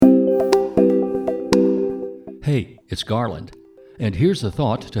It's Garland, and here's a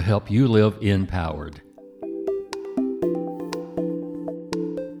thought to help you live empowered.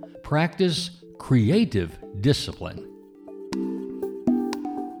 Practice creative discipline.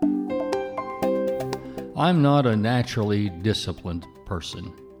 I'm not a naturally disciplined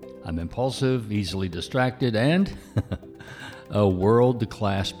person. I'm impulsive, easily distracted, and a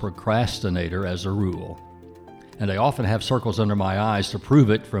world-class procrastinator as a rule. And I often have circles under my eyes to prove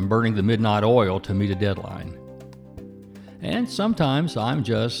it, from burning the midnight oil to meet a deadline. And sometimes I'm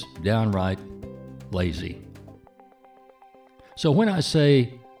just downright lazy. So when I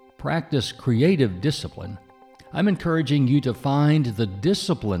say practice creative discipline, I'm encouraging you to find the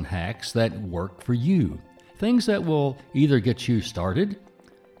discipline hacks that work for you. Things that will either get you started,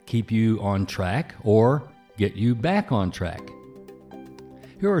 keep you on track, or get you back on track.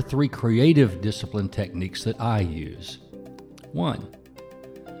 Here are 3 creative discipline techniques that I use. 1.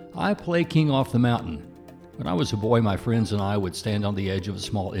 I play king off the mountain. When I was a boy, my friends and I would stand on the edge of a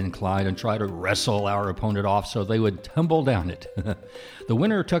small incline and try to wrestle our opponent off so they would tumble down it. The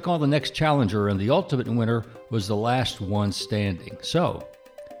winner took on the next challenger, and the ultimate winner was the last one standing. So,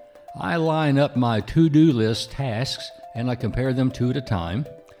 I line up my to-do list tasks and I compare them 2 at a time.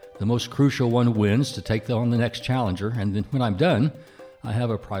 The most crucial one wins to take on the next challenger, and then when I'm done, I have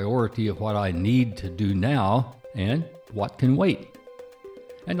a priority of what I need to do now and what can wait.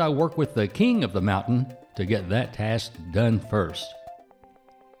 And I work with the king of the mountain to get that task done first.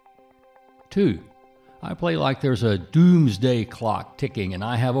 2. I play like there's a doomsday clock ticking and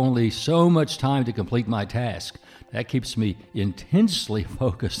I have only so much time to complete my task. That keeps me intensely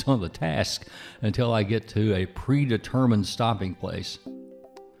focused on the task until I get to a predetermined stopping place.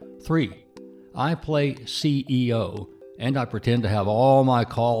 3. I play CEO, and I pretend to have all my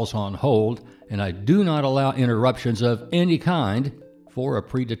calls on hold, and I do not allow interruptions of any kind for a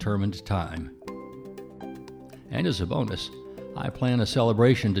predetermined time. And as a bonus, I plan a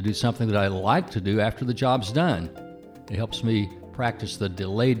celebration to do something that I like to do after the job's done. It helps me practice the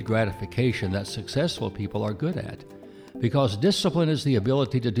delayed gratification that successful people are good at, because discipline is the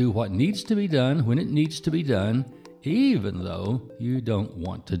ability to do what needs to be done when it needs to be done, even though you don't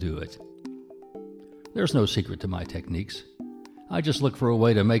want to do it. There's no secret to my techniques. I just look for a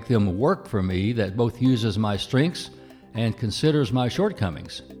way to make them work for me that both uses my strengths and considers my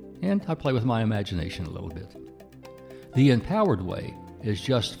shortcomings, and I play with my imagination a little bit. The empowered way is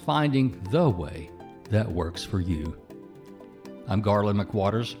just finding the way that works for you. I'm Garland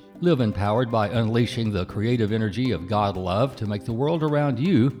McWaters. Live empowered by unleashing the creative energy of God love to make the world around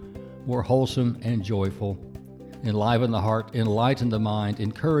you more wholesome and joyful. Enliven the heart, enlighten the mind,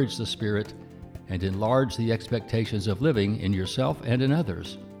 encourage the spirit, and enlarge the expectations of living in yourself and in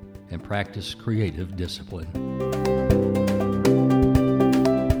others, and practice creative discipline.